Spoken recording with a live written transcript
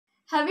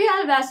Have you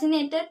all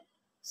vaccinated?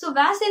 So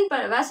vaccine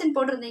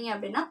போட்டிருந்தீங்க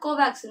அப்படின்னா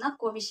கோவேக்சினா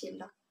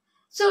கோவிஷீல்டா.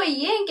 So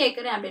ஏன்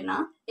கேட்குறேன் அப்படின்னா,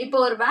 இப்போ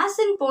ஒரு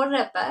வேக்சின்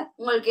போடுறப்ப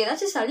உங்களுக்கு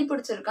ஏதாச்சும் சளி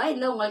பிடிச்சிருக்கா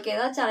இல்லை உங்களுக்கு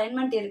ஏதாச்சும்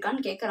அலைன்மெண்ட்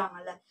இருக்கான்னு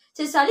கேட்குறாங்கல்ல.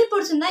 சரி, சளி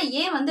பிடிச்சிருந்தா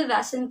ஏன் வந்து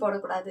வேக்சின்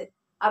போடக்கூடாது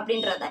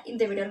அப்படின்றத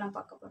இந்த வீடியோவில் நான்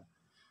பார்க்க போகிறேன்.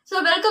 So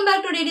welcome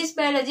back to DD's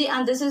Biology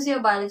and this is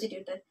your biology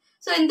tutor.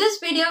 So in this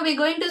video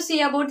we're going to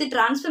see about the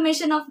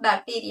transformation of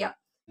bacteria.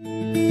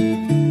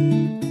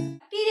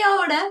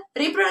 Bacteriaவோட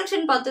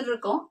reproduction பார்த்துட்டு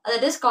இருக்கோம்.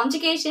 That is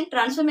conjugation,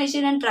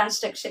 transformation and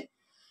transduction.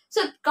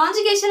 So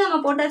conjugation நம்ம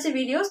போட்டாச்சு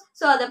videos.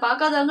 So அதை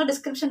பார்க்காதவங்க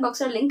description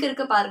பாக்ஸில் link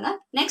இருக்கு பாருங்க.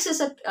 Next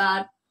is a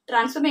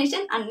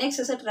transformation and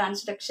next is a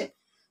transduction.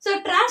 So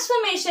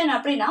transformation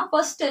அப்படின்னா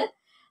ஃபர்ஸ்ட்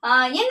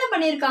என்ன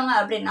பண்ணியிருக்காங்க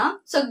அப்படின்னா,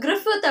 ஸோ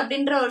கிரிஃபித்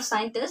அப்படின்ற ஒரு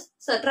சயின்டிஸ்ட்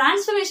ஸோ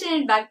டிரான்ஸ்ஃபர்மேஷன்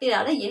இன்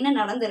பாக்டீரியால என்ன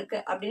நடந்திருக்கு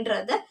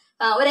அப்படின்றத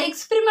ஒரு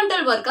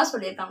எக்ஸ்பெரிமெண்டல் ஒர்க்காக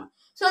சொல்லியிருக்காங்க.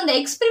 ஸோ அந்த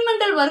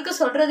எக்ஸ்பெரிமெண்டல் ஒர்க்கு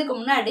சொல்றதுக்கு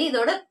முன்னாடி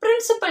இதோட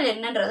பிரின்சிபல்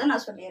என்னன்றதை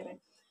நான் சொல்லிடுறேன்.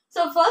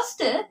 ஸோ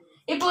ஃபர்ஸ்ட்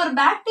இப்போ ஒரு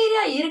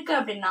பாக்டீரியா இருக்கு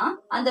அப்படின்னா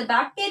அந்த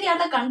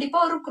பாக்டீரியால கண்டிப்பா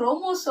ஒரு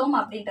குரோமோசோம்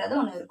அப்படின்றது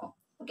ஒண்ணு இருக்கும்.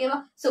 ஓகேவா?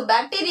 So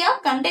bacteria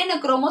contain a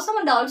chromosome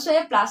and also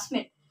a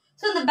plasmid.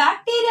 So இந்த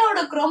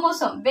பாக்டீரியாவோட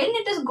chromosome when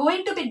it is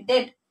going to be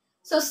dead,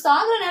 so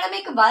சாகுற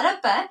நிலைமைக்கு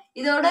வரப்ப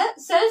இதோட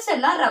செல்ஸ்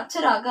எல்லாம்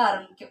ரப்சர் ஆக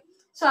ஆரம்பிக்கும்.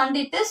 So and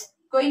it is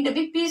going to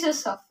be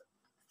pieces of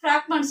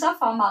ஃப்ராக்மெண்ட்ஸா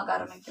form ஆக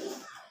ஆரம்பிக்கும்.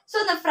 ஸோ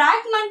இந்த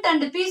ஃப்ராக்மெண்ட்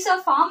அண்ட் பீஸா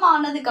ஃபார்ம்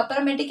ஆனதுக்கு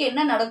அப்புறமேட்டுக்கு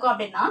என்ன நடக்கும்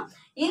அப்படின்னா,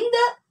 இந்த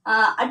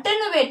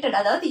attenuated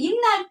அதாவது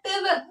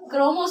inactive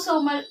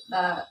chromosomal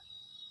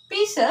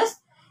pieces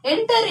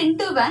enter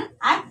into an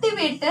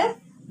activated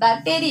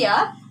bacteria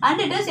and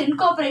it is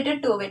incorporated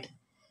to it.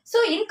 So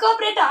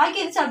incorporate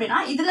ஆகிருச்சு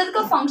அப்படின்னா இதுல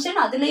இருக்க ஃபங்க்ஷன்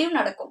அதுலயும்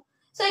நடக்கும்.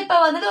 ஸோ இப்போ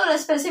வந்துட்டு ஒரு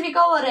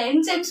ஸ்பெசிஃபிக்கா ஒரு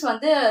என்சைம்ஸ்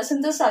வந்து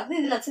சிந்தசிஸ் ஆகுது,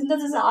 இதுல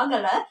சிந்தசிஸ்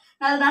ஆகல,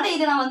 அதனால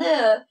இதை நான் வந்து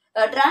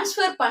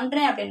டிரான்ஸ்ஃபர்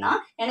பண்றேன் அப்படின்னா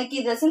எனக்கு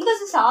இதுல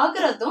சிந்தசிஸ்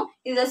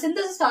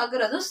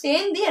ஆகுறதும்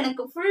சேர்ந்து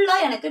எனக்கு ஃபுல்லா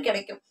எனக்கு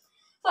கிடைக்கும்.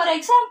 ஃபார்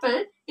எக்ஸாம்பிள்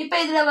இப்ப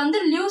இதுல வந்து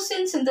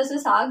லியூசின்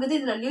சிந்தசிஸ் ஆகுது,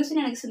 இதுல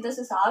லியூசின் எனக்கு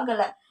சிந்தசிஸ்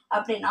ஆகல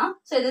அப்படின்னா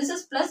so this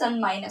is plus and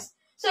minus.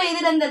 So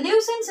இதுல இந்த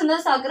லியூசின்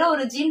சிந்தசிஸ் ஆகுற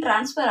ஒரு ஜீன்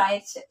டிரான்ஸ்ஃபர்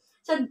ஆயிடுச்சு.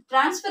 ஸோ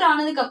டிரான்ஸ்ஃபர்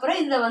ஆனதுக்கு அப்புறம்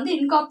இதுல வந்து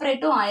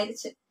இன்கார்பரேட்டும்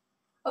ஆயிடுச்சு.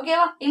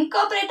 ஓகேவா?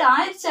 இன்கார்பரேட்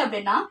ஆயிடுச்சு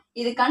அப்படின்னா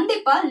இது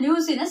கண்டிப்பா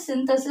லியூசினை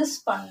சிந்தசிஸ்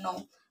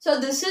பண்ணும். So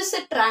this is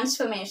a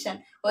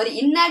transformation. ஒரு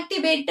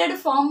inactivated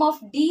form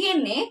of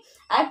DNA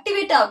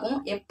activate ஆகும்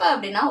எப்ப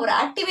அப்படின்னா ஒரு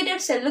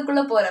ஆக்டிவேட்டட்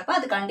செல்லுக்குள்ள போறப்ப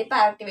அது கண்டிப்பா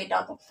ஆக்டிவேட்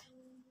ஆகும்.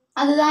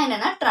 அதுதான்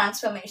என்னன்னா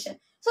டிரான்ஸ்ஃபர்மேஷன்.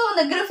 ஸோ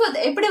அந்த கிரிஃபித்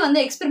எப்படி வந்து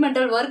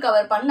எக்ஸ்பெரிமெண்டல் ஒர்க்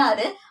அவர்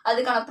பண்ணாரு,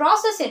 அதுக்கான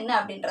ப்ராசஸ் என்ன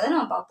அப்படின்றத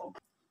நம்ம பார்ப்போம்.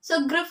 ஸோ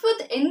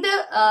கிரிஃபித்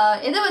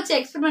எதை வச்சு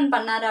எக்ஸ்பெரிமெண்ட்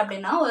பண்ணாரு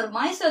அப்படின்னா ஒரு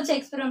மைஸ் வச்சு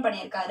எக்ஸ்பெரிமெண்ட்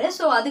பண்ணியிருக்காரு.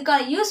 ஸோ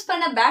அதுக்காக யூஸ்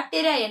பண்ண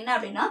பாக்டீரியா என்ன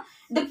அப்படின்னா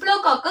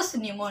diplococcus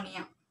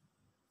pneumonia.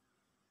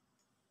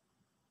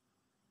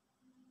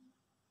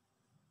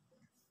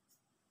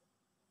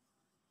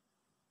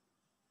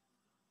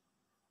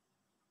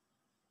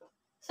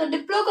 So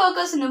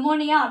diplococcus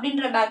pneumonia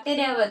அப்படின்ற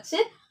பாக்டீரியா வச்சு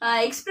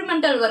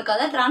எக்ஸ்பெரிமெண்டல் ஒர்க்,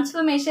 அதாவது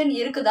டிரான்ஸ்ஃபர்மேஷன்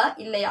இருக்குதா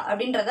இல்லையா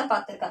அப்படின்றத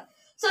பார்த்திருக்காரு.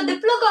 ஸோ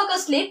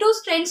டிப்ளோகாக்கஸ்லேயே 2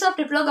 strains ஆஃப்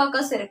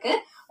டிப்ளோகாக்கஸ் இருக்கு.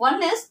 One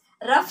is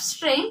rough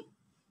strain,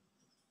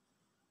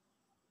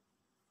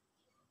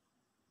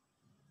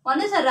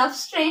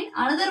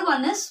 another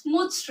one is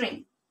smooth strain.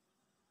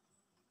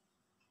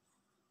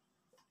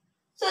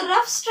 So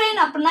rough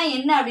strain அப்படின்னா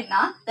என்ன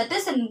அப்படின்னா that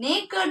is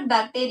naked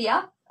bacteria,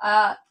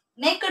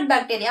 naked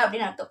bacteria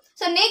அப்படின்னு அர்த்தம்.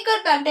 ஸோ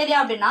நேக்கட் பாக்டீரியா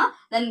அப்படின்னா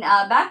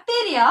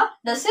bacteria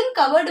dozen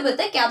covered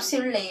with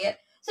capsule layer.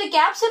 So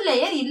capsule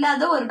layer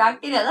இல்லாத ஒரு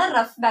bacteria தான்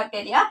rough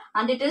bacteria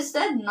and it is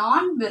the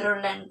நான்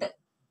விருலண்ட்.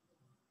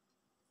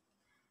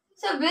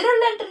 ஸோ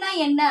விருலண்ட்னா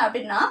என்ன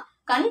அப்படின்னா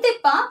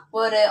கண்டிப்பா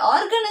ஒரு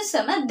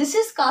ஆர்கானிசம்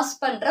டிசீஸ் காஸ்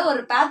பண்ற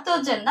ஒரு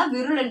பேத்தோஜன் தான்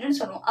விருலண்ட்னு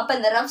சொல்லுவோம். அப்ப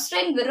இந்த ரஃப்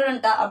ஸ்ட்ரெயின்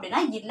விருலண்டா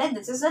அப்படின்னா இல்ல,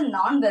 திஸ் இஸ் அ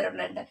நான்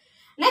விருலண்ட்.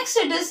 Next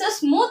it is a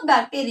smooth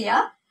bacteria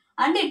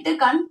and it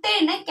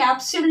contain a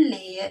capsule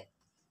layer.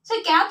 So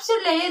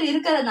capsule layer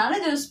இருக்கிறதுனால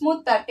இது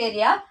smooth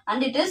bacteria and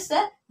it is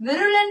a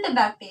virulent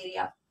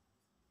bacteria.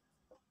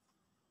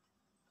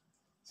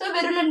 So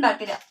virulent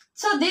bacteria.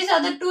 So these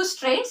are the 2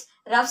 strains,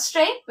 rough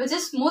strain which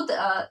is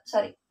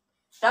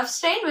rough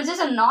strain which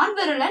is a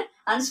non-virulent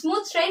and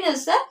smooth strain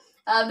is a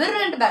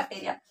virulent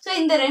bacteria. So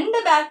இந்த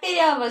 2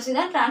 bacteria வச்சு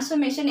தான்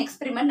transformation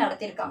experiment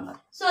நடத்தியிருக்காங்க.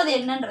 So அது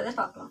என்னன்றதை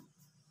பார்க்கலாம்.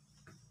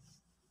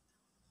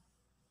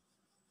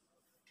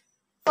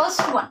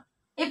 First one,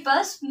 இப்ப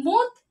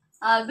smooth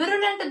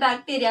விருலண்ட்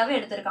பாக்டீரியாவை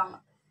எடுத்திருக்காங்க.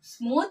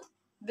 Smooth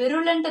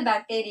விருலண்ட்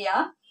bacteria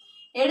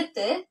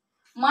எடுத்து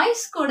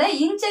மைஸ் கூட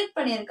இன்ஜெக்ட்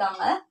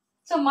பண்ணியிருக்காங்க.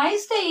 ஸோ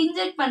மைஸ்ட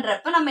இன்ஜெக்ட்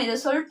பண்றப்ப நம்ம இதை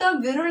சொல்லிட்டோம்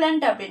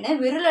விருலண்ட் அப்படின்னு.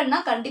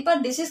 விருலண்ட்னா கண்டிப்பா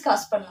டிசீஸ்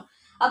காஸ் பண்ணும்.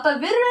 அப்ப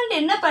விருலண்ட்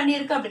என்ன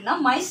பண்ணிருக்கு அப்படின்னா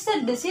மைஸ்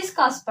டிசீஸ்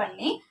காஸ்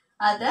பண்ணி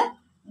அதை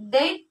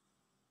டெட்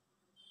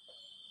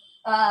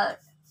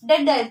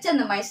ஆயிடுச்சு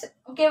அந்த மைஸ்.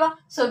 ஓகேவா?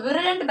 ஸோ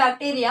விருலண்ட்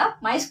பாக்டீரியா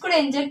மைஸ் கூட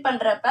இன்ஜெக்ட்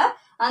பண்றப்ப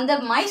அந்த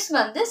மைஸ்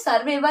வந்து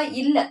சர்வைவா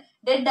இல்ல,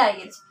 டெட்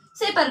ஆகிடுச்சு.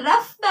 ஸோ இப்ப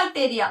ரஃப்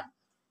பாக்டீரியா,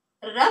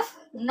 ரஃப்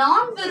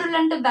நான்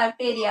விருலண்ட்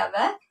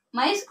பாக்டீரியாவை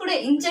மைஸ் கூட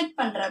இன்ஜெக்ட்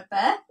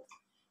பண்றப்ப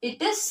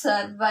it is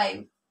survive.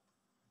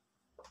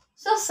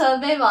 So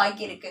survive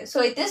ஆகியிருக்கு. ஸோ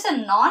இட் இஸ் அ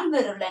நான்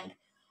விருலண்ட்.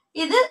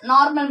 இது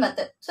நார்மல்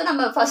மெத்தட். ஸோ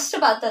நம்ம ஃபர்ஸ்ட்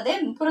பார்த்ததே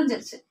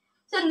புரிஞ்சிருச்சு.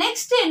 ஸோ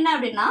நெக்ஸ்ட் என்ன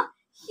அப்படின்னா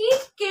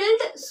heat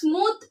guild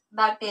smooth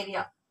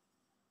bacteria.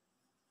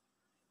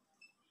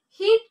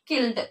 Heat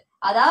guild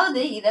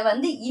அதாவது இதை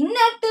வந்து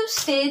இன்ஆக்டிவ்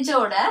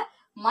ஸ்டேஜோட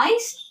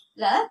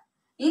மைஸ்ல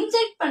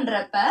இன்ஜெக்ட்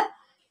பண்றப்ப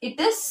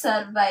இட் இஸ்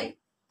சர்வைவ்.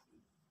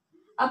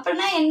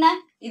 அப்படின்னா என்ன,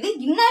 இது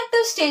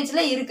இன்ஆக்டிவ்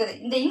ஸ்டேஜ்ல இருக்குது.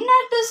 இந்த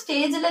இன்ஆக்டிவ்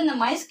ஸ்டேஜ்ல இந்த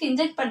மைஸ்க்கு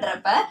இன்ஜெக்ட்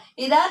பண்றப்ப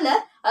இதால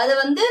அதை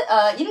வந்து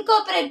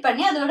இன்கார்பரேட்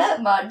பண்ணி அதோட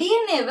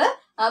டிஎன்ஏவை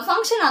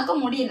ஃபங்க்ஷன் ஆக்க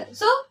முடியல.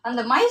 ஸோ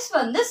அந்த மைஸ்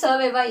வந்து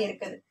சர்வைவா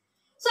இருக்குது.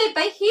 ஸோ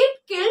இப்ப heat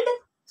guild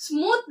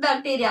smooth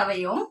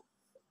பாக்டீரியாவையும்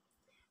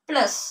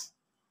plus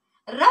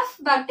rough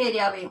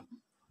பாக்டீரியாவையும்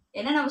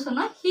என்ன நம்ம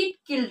சொன்னோம்,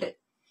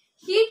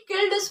 ஹீட்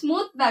கில்டு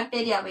ஸ்மூத்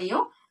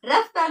பாக்டீரியாவையும்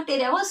ரஃப்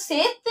பாக்டீரியாவும்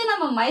சேர்த்து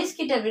நம்ம மைஸ்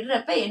கிட்ட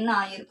விடுறப்ப என்ன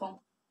ஆயிருக்கும்,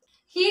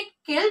 heat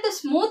guild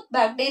smooth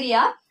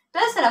bacteria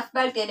plus rough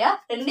bacteria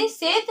ரெண்டையும்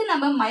சேர்த்து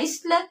நம்ம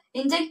மைஸ்ல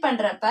இன்ஜெக்ட்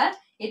பண்றப்ப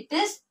இட்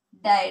இஸ்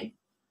டைட்.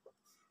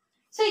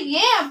 ஸோ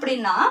ஏன்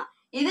அப்படின்னா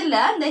இதுல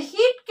இந்த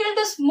ஹீட்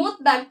கில்டு ஸ்மூத்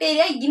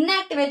பாக்டீரியா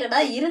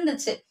இன்ஆக்டிவேட்டடா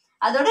இருந்துச்சு,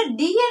 அதோட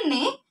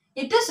டிஎன்ஏ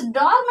இட் இஸ்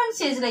டார்மன்ட்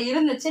ஸ்டேஜ்ல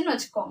இருந்துச்சுன்னு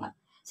வச்சுக்கோங்க.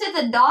 ஸோ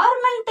இந்த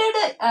டார்மெண்டட்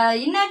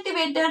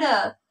இன்ஆக்டிவேட்டட்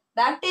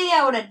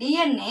பாக்டீரியாவோட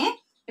டிஎன்ஏ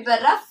இப்ப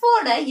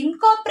ரஃபோட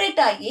இன்கார்பரேட்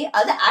ஆகி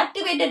அது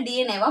ஆக்டிவேட்டட்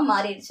டிஎன்ஏவா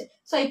மாறிடுச்சு.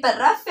 ஸோ இப்ப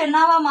ரஃப்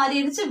என்னவா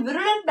மாறிடுச்சு,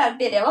 விருலண்ட்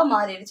பாக்டீரியாவா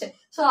மாறிடுச்சு.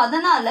 ஸோ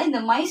அதனால இந்த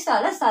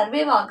மைஸால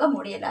சர்வைவ் ஆக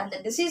முடியல, அந்த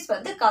டிசீஸ்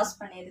வந்து காஸ்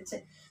பண்ணிடுச்சு.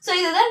 ஸோ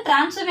இதுதான்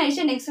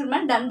transformation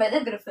experiment done by the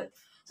Griffith.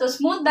 So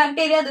smooth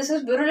bacteria this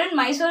is விருலண்ட்,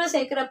 மைஸோட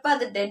சேர்க்கிறப்ப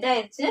அது டெட்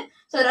ஆயிடுச்சு.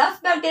 ஸோ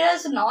ரஃப் பாக்டீரியா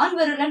இஸ் நான்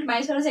விருலண்ட்,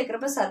 மைஸோட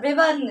சேர்க்கிறப்ப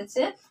சர்வைவா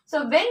இருந்துச்சு. So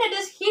when it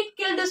is heat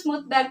guild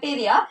smooth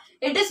bacteria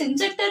it is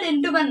injected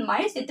into one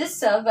mice, it is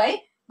survive.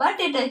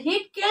 But it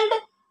heat guild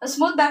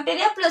smooth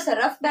bacteria plus a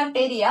rough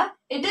bacteria,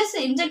 it is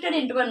injected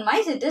into one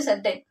mice, it is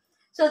dead.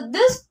 So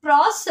this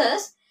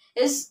process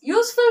is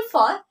useful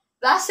for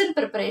vaccine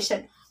preparation.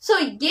 So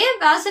ஏன்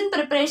vaccine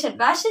preparation,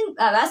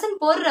 vaccine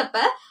போடுறப்ப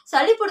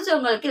சளி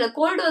பிடிச்சவங்களுக்கு இல்லை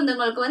gold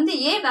வந்தவங்களுக்கு வந்து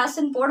ஏன்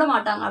vaccine போட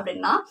மாட்டாங்க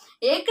அப்படின்னா,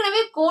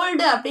 ஏற்கனவே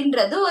கோல்டு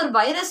அப்படின்றது ஒரு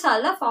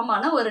வைரஸால ஃபார்ம்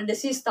ஆன ஒரு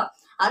டிசீஸ் தான்.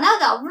 ஆனா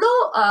அது அவ்வளோ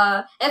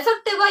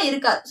எஃபெக்டிவா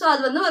இருக்காது. ஸோ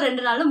அது வந்து ஒரு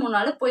 2 நாள் 3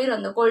 நாள் போயிடும்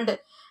அந்த கோல்டு.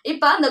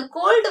 இப்ப அந்த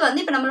கோல்டு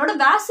வந்து இப்ப நம்மளோட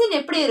வேக்சின்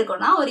எப்படி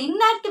இருக்கும்னா ஒரு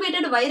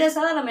இன்ஆக்டிவேட்டட்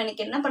வைரஸா தான் நம்ம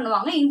எனக்கு என்ன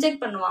பண்ணுவாங்க,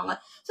 இன்ஜெக்ட் பண்ணுவாங்க.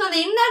 ஸோ அந்த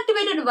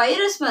இன்ஆக்டிவேட்டட்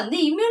வைரஸ் வந்து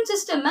இம்யூன்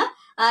சிஸ்டம்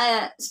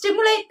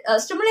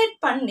ஸ்டிமுலேட்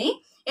பண்ணி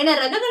என்னை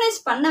ரெகக்னைஸ்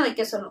பண்ண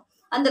வைக்க சொல்லும்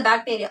அந்த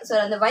பாக்டீரியா. ஸோ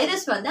அந்த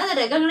வைரஸ் வந்து அதை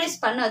ரெகக்னைஸ்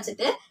பண்ண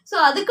வச்சுட்டு ஸோ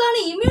அதுக்கான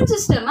இம்யூன்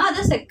சிஸ்டம்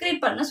அதை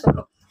செக்ரேட் பண்ண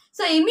சொல்லும்.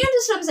 ஸோ இம்யூன்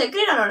சிஸ்டம்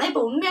செக்ரேட் ஆனோன்னா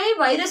இப்போ உண்மையாவே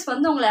வைரஸ்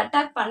வந்து உங்களை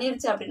அட்டாக்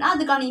பண்ணிருச்சு அப்படின்னா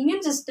அதுக்கான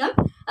இம்யூன் சிஸ்டம்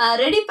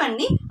ரெடி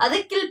பண்ணி அதை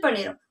கில்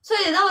பண்ணிடும். ஸோ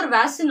இதுதான் ஒரு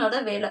வேக்சினோட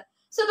வேலை.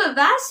 ஸோ இப்போ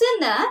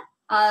வேக்சினை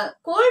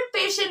கோல்ட்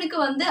பேஷண்ட்டுக்கு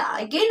வந்து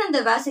அகெயின் அந்த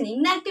வேக்சின்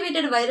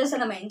இன்ஆக்டிவேட்டட் வைரஸை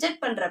நம்ம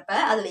இன்ஜெக்ட் பண்றப்ப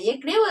அதுல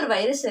ஏற்கனவே ஒரு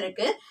வைரஸ்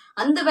இருக்கு,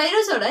 அந்த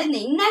வைரஸோட இந்த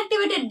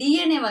இன்ஆக்டிவேட்டட்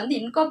டிஎன்ஏ வந்து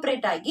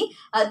இன்கார்பரேட் ஆகி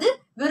அது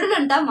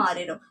விருலண்டா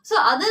மாறிடும். ஸோ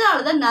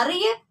அதனாலதான்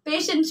நிறைய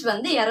பேஷண்ட்ஸ்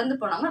வந்து இறந்து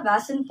போனாங்க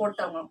vaccine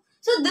போட்டவங்களும்.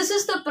 So this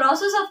is the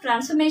process of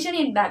transformation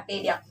in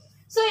bacteria.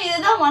 So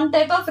இதுதான் one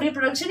type of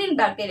reproduction in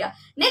bacteria.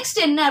 Next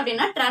என்ன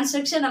அப்படின்னா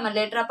டிரான்ஸ்கிரிப்ஷன் நம்ம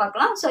லேட்டரா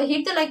பார்க்கலாம். So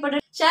hit the like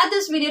button, share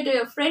this video to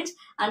your friends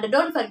and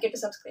don't forget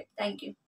to subscribe. Thank you.